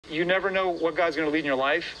you never know what God's going to lead in your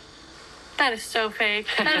life. That is so fake.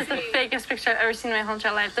 That is the fakest picture I've ever seen in my whole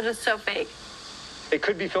entire life. That is so fake. It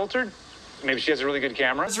could be filtered. Maybe she has a really good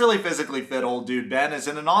camera. This really physically fit old dude Ben is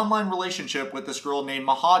in an online relationship with this girl named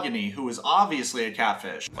Mahogany, who is obviously a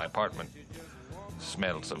catfish. My apartment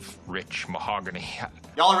smells of rich mahogany.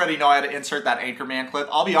 Y'all already know I had to insert that Anchorman clip.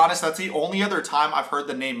 I'll be honest, that's the only other time I've heard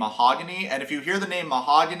the name Mahogany, and if you hear the name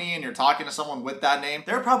Mahogany and you're talking to someone with that name,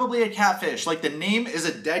 they're probably a catfish. Like, the name is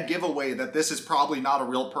a dead giveaway that this is probably not a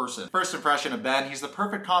real person. First impression of Ben, he's the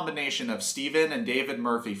perfect combination of Steven and David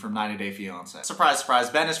Murphy from 90 Day Fiancé. Surprise, surprise,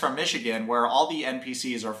 Ben is from Michigan, where all the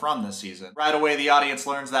NPCs are from this season. Right away, the audience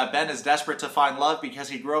learns that Ben is desperate to find love because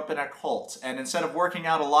he grew up in a cult, and instead of working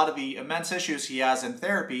out a lot of the immense issues he has in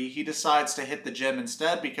therapy, he decides to hit the gym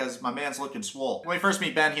instead because my man's looking swole. When we first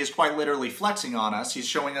meet Ben, he is quite literally flexing on us. He's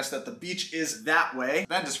showing us that the beach is that way.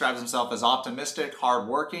 Ben describes himself as optimistic,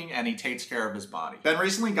 hardworking, and he takes care of his body. Ben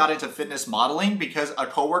recently got into fitness modeling because a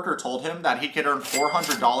coworker told him that he could earn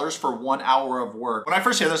 $400 for 1 hour of work. When I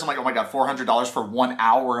first hear this, I'm like, oh my God, $400 for 1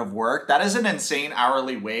 hour of work? That is an insane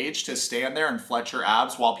hourly wage to stand there and flex your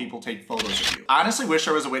abs while people take photos of you. I honestly wish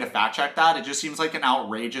there was a way to fact check that. It just seems like an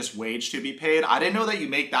outrageous wage to be paid. I didn't know that you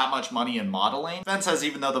make that much money in modeling. Ben says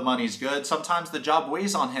even though the money's good, sometimes the job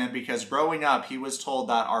weighs on him because growing up, he was told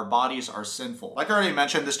that our bodies are sinful. Like I already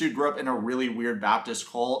mentioned, this dude grew up in a really weird Baptist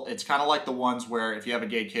cult. It's kind of like the ones where if you have a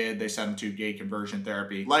gay kid, they send him to gay conversion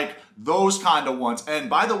therapy. Like those kind of ones. And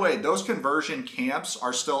by the way, those conversion camps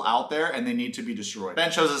are still out there and they need to be destroyed.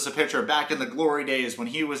 Ben shows us a picture back in the glory days when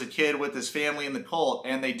he was a kid with his family in the cult,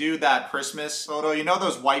 and they do that Christmas photo. You know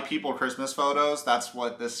those white people Christmas photos? That's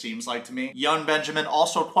what this seems like to me. Young Benjamin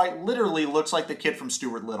also quite literally looks like the kid from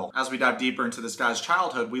Stuart Little. As we dive deeper into this guy's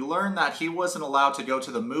childhood, we learn that he wasn't allowed to go to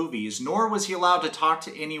the movies, nor was he allowed to talk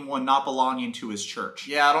to anyone not belonging to his church.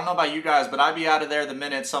 Yeah, I don't know about you guys, but I'd be out of there the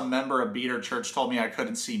minute some member of Beater Church told me I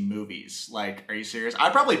couldn't see movies. Like, are you serious?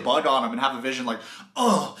 I'd probably bug on him and have a vision like,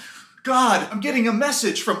 oh, God, I'm getting a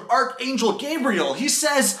message from Archangel Gabriel. He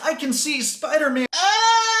says I can see Spider-Man.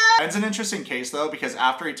 Ben's an interesting case though, because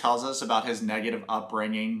after he tells us about his negative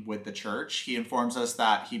upbringing with the church, he informs us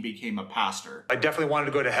that he became a pastor. I definitely wanted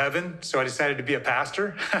to go to heaven, so I decided to be a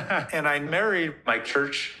pastor. And I married my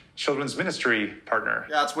church children's ministry partner.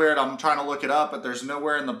 Yeah, it's weird. I'm trying to look it up, but there's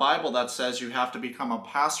nowhere in the Bible that says you have to become a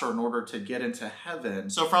pastor in order to get into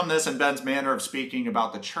heaven. So from this and Ben's manner of speaking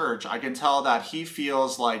about the church, I can tell that he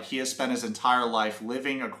feels like he has spent his entire life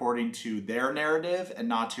living according to their narrative and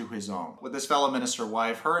not to his own. With his fellow minister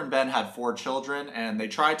wife, her and Ben had 4 children, and they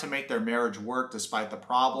tried to make their marriage work despite the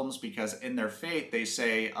problems because in their faith, they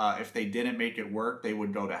say if they didn't make it work, they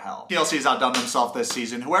would go to hell. TLC's outdone themselves this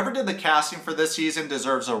season. Whoever did the casting for this season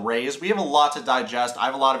deserves a raise. We have a lot to digest. I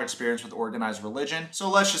have a lot of experience with organized religion, so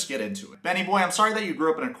let's just get into it. Benny boy, I'm sorry that you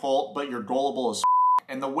grew up in a cult, but you're gullible as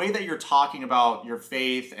and the way that you're talking about your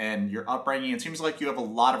faith and your upbringing, it seems like you have a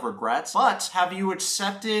lot of regrets, but have you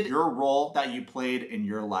accepted your role that you played in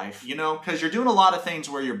your life? You know, because you're doing a lot of things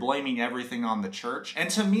where you're blaming everything on the church. And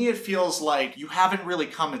to me, it feels like you haven't really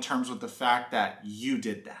come to terms with the fact that you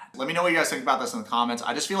did that. Let me know what you guys think about this in the comments.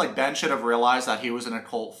 I just feel like Ben should have realized that he was in a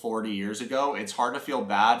cult 40 years ago. It's hard to feel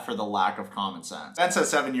bad for the lack of common sense. Ben says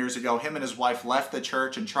 7 years ago, him and his wife left the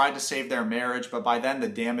church and tried to save their marriage, but by then the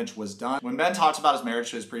damage was done. When Ben talks about his marriage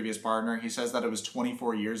to his previous partner, he says that it was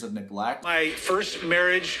 24 years of neglect. My first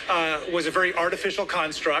marriage was a very artificial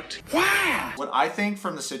construct. Wow! What I think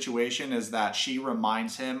from the situation is that she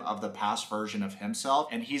reminds him of the past version of himself,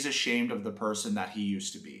 and he's ashamed of the person that he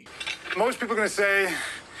used to be. Most people are going to say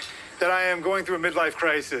that I am going through a midlife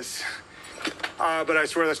crisis. But I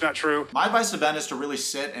swear that's not true. My advice to Ben is to really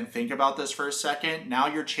sit and think about this for a second. Now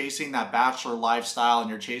you're chasing that bachelor lifestyle and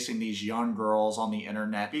you're chasing these young girls on the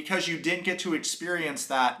internet because you didn't get to experience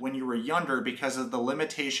that when you were younger because of the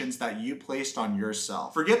limitations that you placed on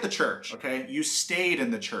yourself. Forget the church, okay? You stayed in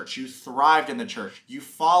the church. You thrived in the church. You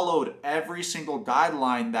followed every single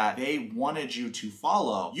guideline that they wanted you to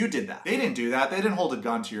follow. You did that. They didn't do that. They didn't hold a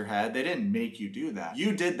gun to your head. They didn't make you do that.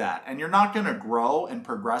 You did that. And you're not gonna grow and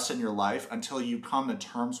progress in your life until you come to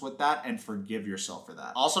terms with that and forgive yourself for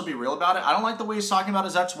that. Also, be real about it. I don't like the way he's talking about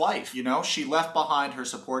his ex-wife. You know, she left behind her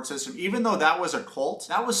support system. Even though that was a cult,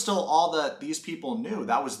 that was still all that these people knew.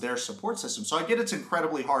 That was their support system. So I get it's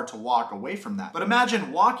incredibly hard to walk away from that. But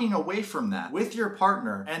imagine walking away from that with your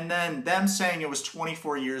partner and then them saying it was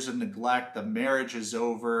 24 years of neglect, the marriage is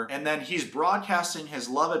over, and then he's broadcasting his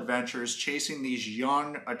love adventures chasing these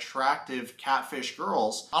young, attractive catfish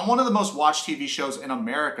girls on one of the most watched TV shows in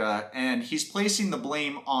America, and he's played placing the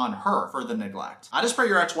blame on her for the neglect. I just pray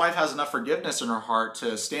your ex-wife has enough forgiveness in her heart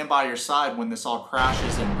to stand by your side when this all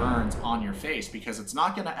crashes and burns on your face, because it's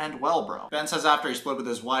not gonna end well, bro. Ben says after he split with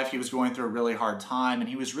his wife, he was going through a really hard time and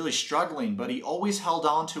he was really struggling, but he always held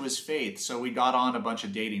on to his faith, so he got on a bunch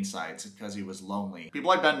of dating sites because he was lonely. People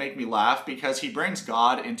like Ben make me laugh because he brings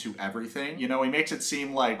God into everything. You know, he makes it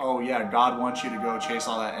seem like, oh yeah, God wants you to go chase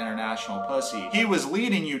all that international pussy. He was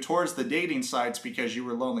leading you towards the dating sites because you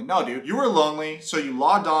were lonely. No, dude, you were lonely, so you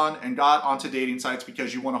logged on and got onto dating sites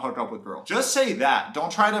because you want to hook up with girls. Just say that.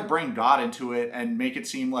 Don't try to bring God into it and make it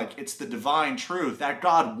seem like it's the divine truth that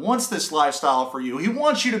God wants this lifestyle for you. He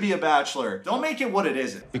wants you to be a bachelor. Don't make it what it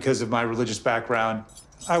isn't. Because of my religious background,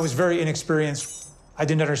 I was very inexperienced. I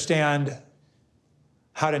didn't understand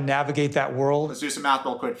how to navigate that world. Let's do some math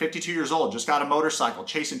real quick. 52 years old, just got a motorcycle,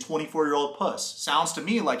 chasing 24-year-old puss. Sounds to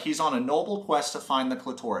me like he's on a noble quest to find the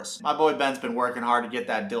clitoris. My boy Ben's been working hard to get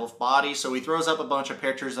that DILF body, so he throws up a bunch of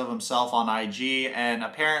pictures of himself on IG, and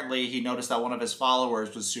apparently he noticed that one of his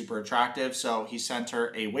followers was super attractive, so he sent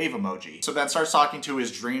her a wave emoji. So Ben starts talking to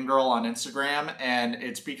his dream girl on Instagram, and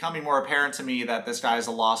it's becoming more apparent to me that this guy is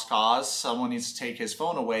a lost cause. Someone needs to take his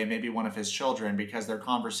phone away, maybe one of his children, because their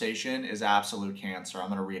conversation is absolute cancer. I'm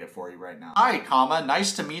gonna read it for you right now. Hi, comma,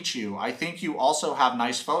 nice to meet you. I think you also have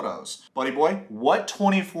nice photos. Buddy boy, what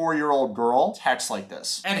 24-year-old girl texts like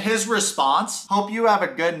this? And his response, hope you have a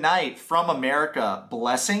good night from America.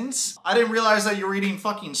 Blessings? I didn't realize that you were eating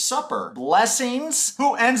fucking supper. Blessings?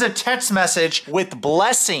 Who ends a text message with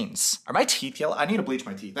blessings? Are my teeth yellow? I need to bleach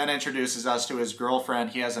my teeth. Then introduces us to his girlfriend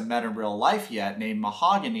he hasn't met in real life yet, named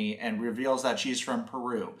Mahogany, and reveals that she's from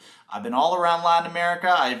Peru. I've been all around Latin America.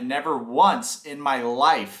 I've never once in my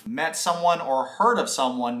life met someone or heard of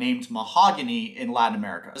someone named Mahogany in Latin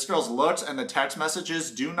America. This girl's looks and the text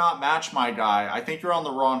messages do not match, my guy. I think you're on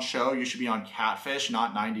the wrong show. You should be on Catfish,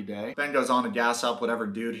 not 90 Day. Ben goes on to gas up whatever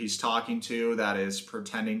dude he's talking to that is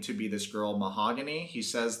pretending to be this girl Mahogany. He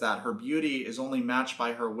says that her beauty is only matched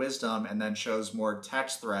by her wisdom and then shows more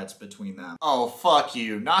text threads between them. Oh, fuck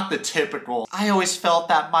you. Not the typical, I always felt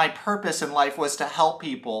that my purpose in life was to help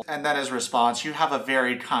people. And then his response, you have a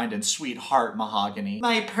very kind and sweet heart, Mahogany.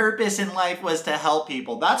 My purpose in life was to help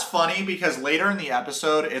people. That's funny because later in the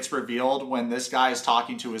episode, it's revealed when this guy is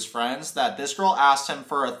talking to his friends that this girl asked him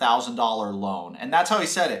for a $1,000 loan. And that's how he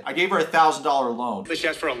said it. I gave her a $1,000 loan. She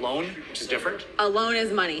asked for a loan, which is different. A loan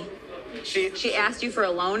is money. She asked you for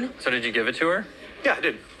a loan? So did you give it to her? Yeah, I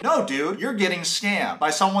did. No, dude, you're getting scammed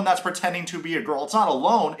by someone that's pretending to be a girl. It's not a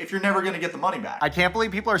loan if you're never gonna get the money back. I can't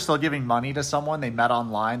believe people are still giving money to someone they met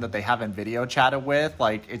online that they haven't video chatted with.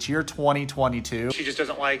 Like, it's year 2022. She just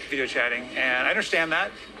doesn't like video chatting, and I understand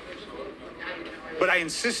that. But I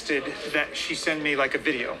insisted that she send me like a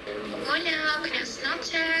video. Hola, buenas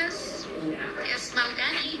noches. Es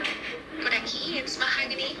Mahogany. Por aquí, it's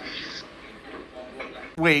Mahogany.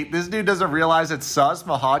 Wait, this dude doesn't realize it's sus?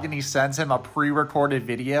 Mahogany sends him a pre-recorded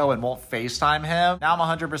video and won't FaceTime him? Now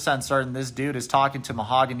I'm 100% certain this dude is talking to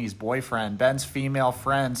Mahogany's boyfriend. Ben's female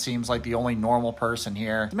friend seems like the only normal person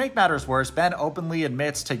here. To make matters worse, Ben openly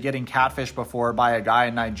admits to getting catfished before by a guy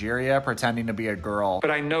in Nigeria pretending to be a girl.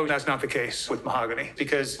 But I know that's not the case with Mahogany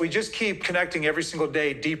because we just keep connecting every single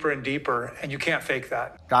day deeper and deeper, and you can't fake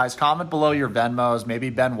that. Guys, comment below your Venmos. Maybe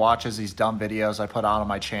Ben watches these dumb videos I put out on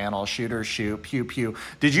my channel. Shoot or shoot, pew pew.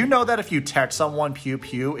 Did you know that if you text someone pew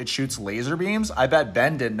pew, it shoots laser beams? I bet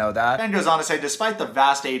Ben didn't know that. Ben goes on to say, despite the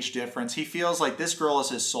vast age difference, he feels like this girl is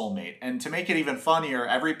his soulmate. And to make it even funnier,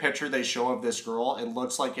 every picture they show of this girl, it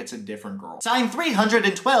looks like it's a different girl. Sign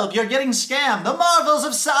 312, you're getting scammed. The marvels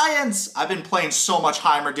of science. I've been playing so much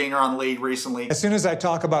Heimerdinger on League recently. As soon as I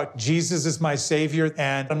talk about Jesus as my savior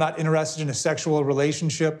and I'm not interested in a sexual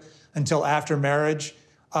relationship until after marriage,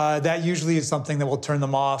 that usually is something that will turn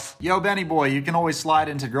them off. Yo, Benny boy, you can always slide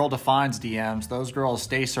into Girl Defines DMs. Those girls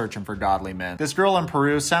stay searching for godly men. This girl in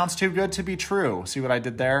Peru sounds too good to be true. See what I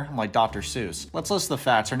did there? I'm like Dr. Seuss. Let's list the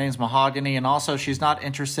facts. Her name's Mahogany, and also she's not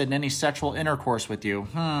interested in any sexual intercourse with you.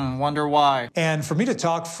 Wonder why. And for me to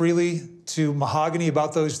talk freely to Mahogany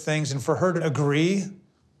about those things and for her to agree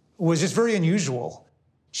was just very unusual.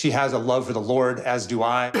 She has a love for the Lord, as do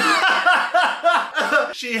I.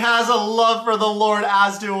 She has a love for the Lord,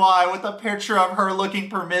 as do I, with a picture of her looking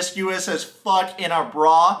promiscuous as fuck in a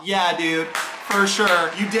bra. Yeah, dude. For sure.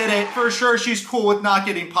 You did it. For sure she's cool with not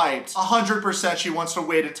getting piped. 100% she wants to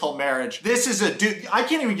wait until marriage. This is a dude. I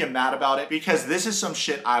can't even get mad about it because this is some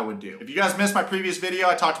shit I would do. If you guys missed my previous video,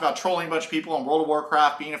 I talked about trolling a bunch of people in World of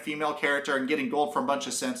Warcraft, being a female character, and getting gold from a bunch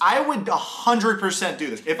of synths. I would 100% do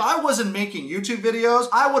this. If I wasn't making YouTube videos,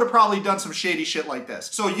 I would have probably done some shady shit like this.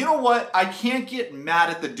 So you know what? I can't get mad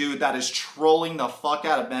at the dude that is trolling the fuck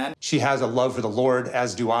out of Ben. She has a love for the Lord,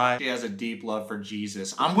 as do I. She has a deep love for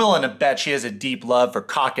Jesus. I'm willing to bet she has a deep love for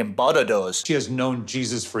cock and buttados. She has known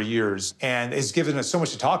Jesus for years and has given us so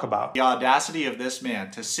much to talk about. The audacity of this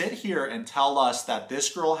man to sit here and tell us that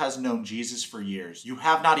this girl has known Jesus for years. You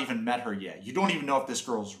have not even met her yet. You don't even know if this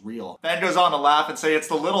girl's real. Ben goes on to laugh and say it's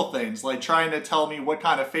the little things, like trying to tell me what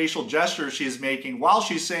kind of facial gestures she's making while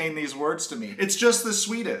she's saying these words to me. It's just the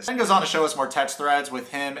sweetest. Ben goes on to show us more text threads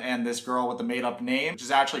with him and this girl with the made up name, which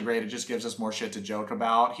is actually great. It just gives us more shit to joke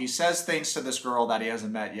about. He says things to this girl that he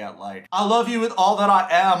hasn't met yet, like, I love you with all that I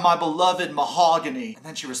am, my beloved Mahogany. And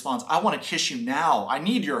then she responds, I want to kiss you now. I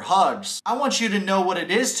need your hugs. I want you to know what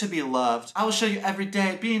it is to be loved. I will show you every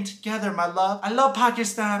day being together, my love. I love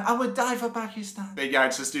Pakistan. I would die for Pakistan. Big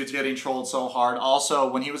yikes, this dude's getting trolled so hard.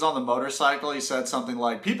 Also, when he was on the motorcycle, he said something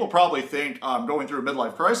like, people probably think I'm going through a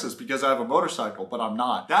midlife crisis because I have a motorcycle, but I'm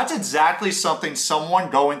not. That's exactly something someone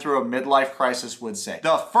going through a midlife crisis would say.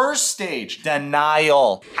 The first stage,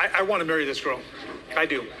 denial. I want to marry this girl. I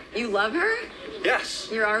do. You love her? Yes.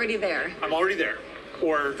 You're already there. I'm already there.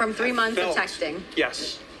 Or From 3 months of felt. texting.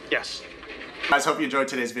 Yes. Yes. Guys, hope you enjoyed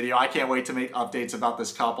today's video. I can't wait to make updates about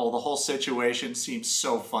this couple. The whole situation seems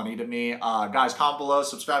so funny to me. Guys, comment below,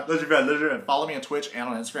 subscribe, and follow me on Twitch and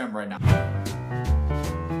on Instagram right now.